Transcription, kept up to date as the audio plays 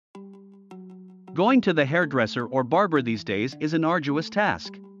Going to the hairdresser or barber these days is an arduous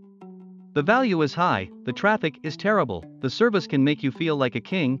task. The value is high, the traffic is terrible, the service can make you feel like a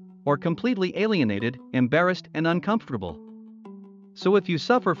king, or completely alienated, embarrassed and uncomfortable. So if you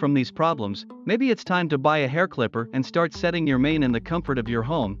suffer from these problems, maybe it's time to buy a hair clipper and start setting your mane in the comfort of your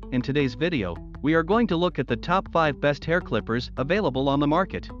home. In today's video, we are going to look at the top 5 best hair clippers available on the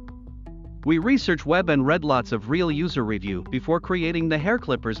market. We researched web and read lots of real user review before creating the hair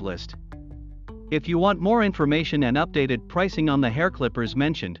clippers list. If you want more information and updated pricing on the hair clippers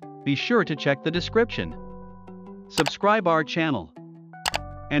mentioned, be sure to check the description. Subscribe our channel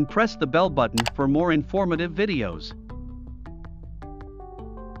and press the bell button for more informative videos.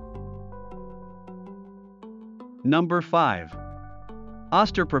 Number 5.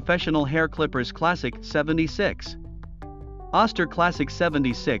 Oster Professional Hair Clippers Classic 76. Oster Classic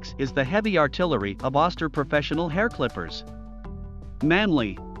 76 is the heavy artillery of Oster professional hair clippers.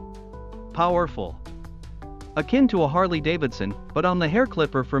 Manly, powerful, akin to a Harley-Davidson, but on the hair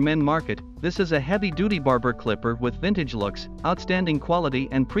clipper for men market, this is a heavy-duty barber clipper with vintage looks, outstanding quality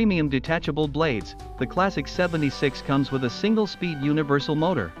and premium detachable blades. The Classic 76 comes with a single-speed universal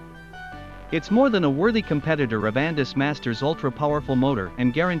motor. It's more than a worthy competitor of Andis Master's ultra-powerful motor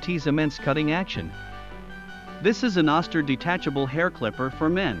and guarantees immense cutting action. This is an Oster detachable hair clipper for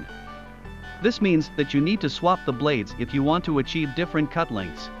men. This means that you need to swap the blades if you want to achieve different cut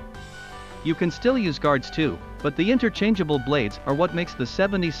lengths. You can still use guards too, but the interchangeable blades are what makes the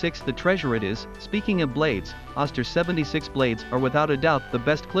 76 the treasure it is. Speaking of blades, Oster 76 blades are without a doubt the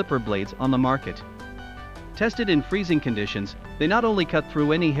best clipper blades on the market. Tested in freezing conditions, they not only cut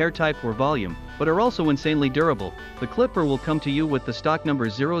through any hair type or volume, but are also insanely durable. The clipper will come to you with the stock number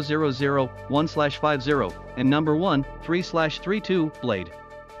 0001/50 and number 13/32 blade.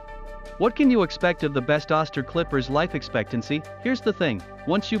 What can you expect of the best Oster clippers life expectancy? Here's the thing,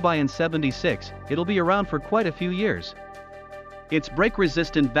 once you buy in 76, it'll be around for quite a few years. Its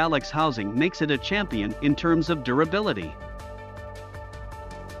break-resistant Valex housing makes it a champion in terms of durability.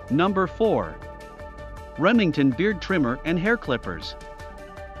 Number 4. Remington Beard Trimmer and Hair Clippers.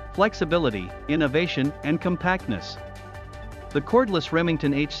 Flexibility, innovation, and compactness. The cordless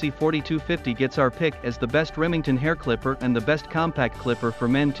Remington HC4250 gets our pick as the best Remington hair clipper and the best compact clipper for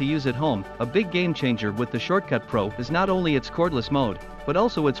men to use at home. A big game changer with the Shortcut Pro is not only its cordless mode, but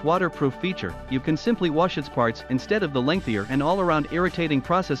also its waterproof feature. You can simply wash its parts instead of the lengthier and all-around irritating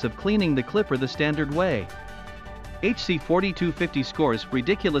process of cleaning the clipper the standard way. HC4250 scores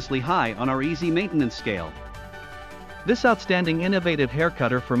ridiculously high on our easy maintenance scale. This outstanding innovative hair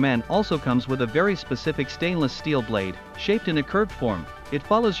cutter for men also comes with a very specific stainless steel blade, shaped in a curved form. It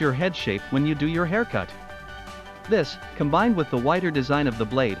follows your head shape when you do your haircut. This, combined with the wider design of the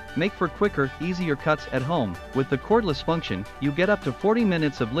blade, make for quicker, easier cuts at home. With the cordless function, you get up to 40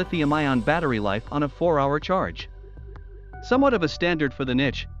 minutes of lithium-ion battery life on a 4-hour charge. Somewhat of a standard for the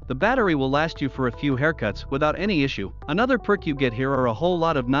niche, the battery will last you for a few haircuts without any issue. Another perk you get here are a whole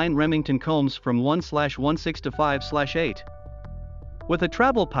lot of 9 Remington combs from 1/16 to 5/8. With a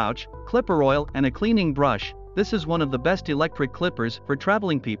travel pouch, clipper oil and a cleaning brush, this is one of the best electric clippers for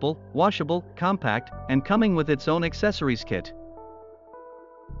traveling people, washable, compact, and coming with its own accessories kit.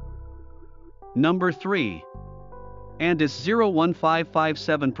 Number 3. Andis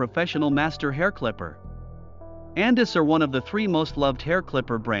 01557 Professional Master Hair Clipper. Andis are one of the 3 most loved hair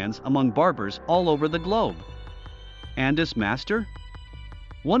clipper brands among barbers all over the globe. Andis Master?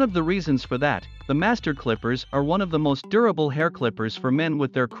 One of the reasons for that, the Master clippers are one of the most durable hair clippers for men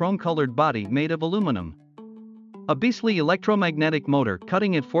with their chrome-colored body made of aluminum. A beastly electromagnetic motor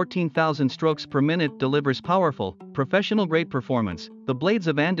cutting at 14,000 strokes per minute delivers powerful, professional-grade performance. The blades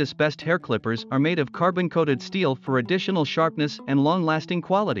of Andis' best hair clippers are made of carbon-coated steel for additional sharpness and long-lasting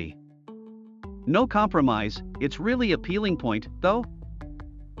quality. No compromise, it's really appealing point, though.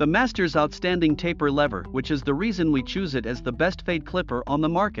 The Master's outstanding taper lever, which is the reason we choose it as the best fade clipper on the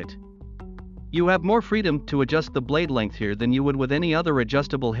market. You have more freedom to adjust the blade length here than you would with any other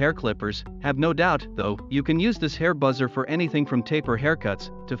adjustable hair clippers. Have no doubt, though, you can use this hair buzzer for anything from taper haircuts,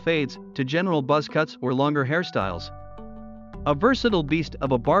 to fades, to general buzz cuts or longer hairstyles. A versatile beast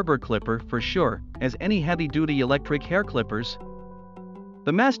of a barber clipper for sure, as any heavy-duty electric hair clippers.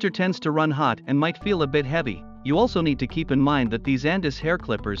 The Master tends to run hot and might feel a bit heavy. You also need to keep in mind that these Andis hair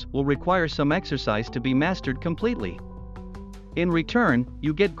clippers will require some exercise to be mastered completely. In return,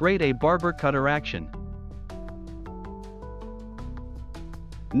 you get grade A barber cutter action.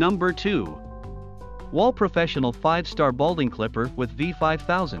 Number 2. Wahl Professional 5-Star Balding Clipper with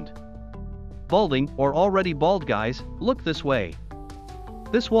V5000. Balding or already bald guys, look this way.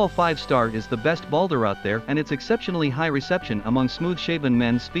 This Wahl 5-star is the best balder out there, and its exceptionally high reception among smooth-shaven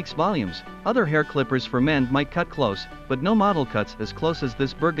men speaks volumes. Other hair clippers for men might cut close, but no model cuts as close as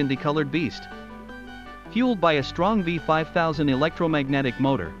this burgundy-colored beast. Fueled by a strong V5000 electromagnetic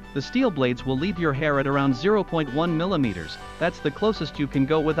motor, the steel blades will leave your hair at around 0.1 millimeters. That's the closest you can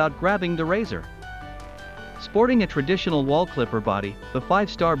go without grabbing the razor. Sporting a traditional Wahl clipper body, the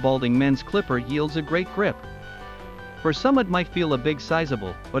 5-star balding men's clipper yields a great grip. For some it might feel a big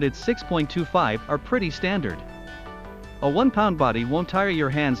sizable, but its 6.25 are pretty standard. A 1-pound body won't tire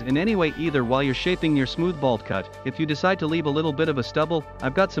your hands in any way either while you're shaping your smooth bald cut. If you decide to leave a little bit of a stubble,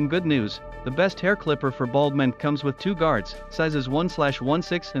 I've got some good news. The best hair clipper for bald men comes with 2 guards, sizes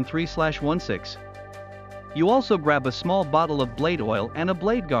 1/16 and 3/16. You also grab a small bottle of blade oil and a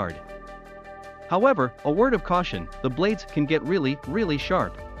blade guard. However, a word of caution, the blades can get really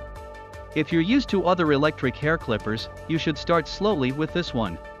sharp. If you're used to other electric hair clippers, you should start slowly with this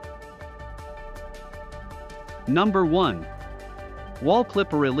one. Number 1. Wahl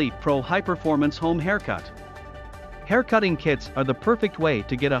Clipper Elite Pro High Performance Home Haircut. Haircutting kits are the perfect way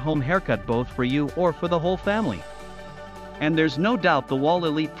to get a home haircut both for you or for the whole family. And there's no doubt the Wahl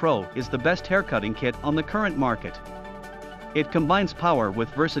Elite Pro is the best haircutting kit on the current market. It combines power with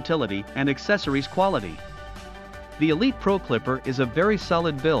versatility and accessories quality. The Elite Pro Clipper is a very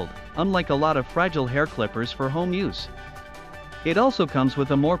solid build, unlike a lot of fragile hair clippers for home use. It also comes with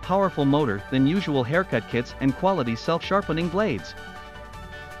a more powerful motor than usual haircut kits and quality self-sharpening blades.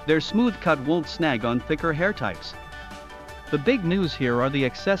 Their smooth cut won't snag on thicker hair types. The big news here are the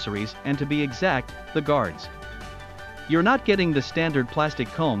accessories, and to be exact, the guards. You're not getting the standard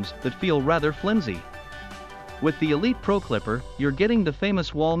plastic combs that feel rather flimsy. With the Elite Pro Clipper, you're getting the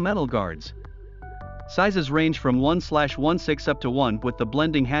famous Wahl metal guards. Sizes range from 1/16 up to 1 with the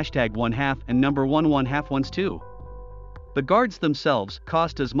blending #1/2 and number 1/1/2 ones too. The guards themselves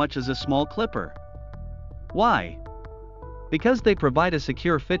cost as much as a small clipper. Why? Because they provide a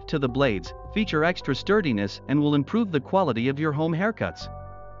secure fit to the blades, feature extra sturdiness, and will improve the quality of your home haircuts.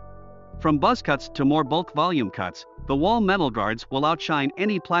 From buzz cuts to more bulk volume cuts, the Wahl metal guards will outshine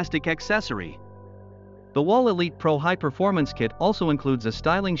any plastic accessory. The Wahl Elite Pro High Performance Kit also includes a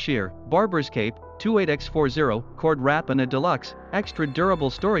styling shear, barber's cape, 28x40, cord wrap and a deluxe, extra durable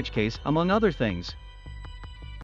storage case among other things.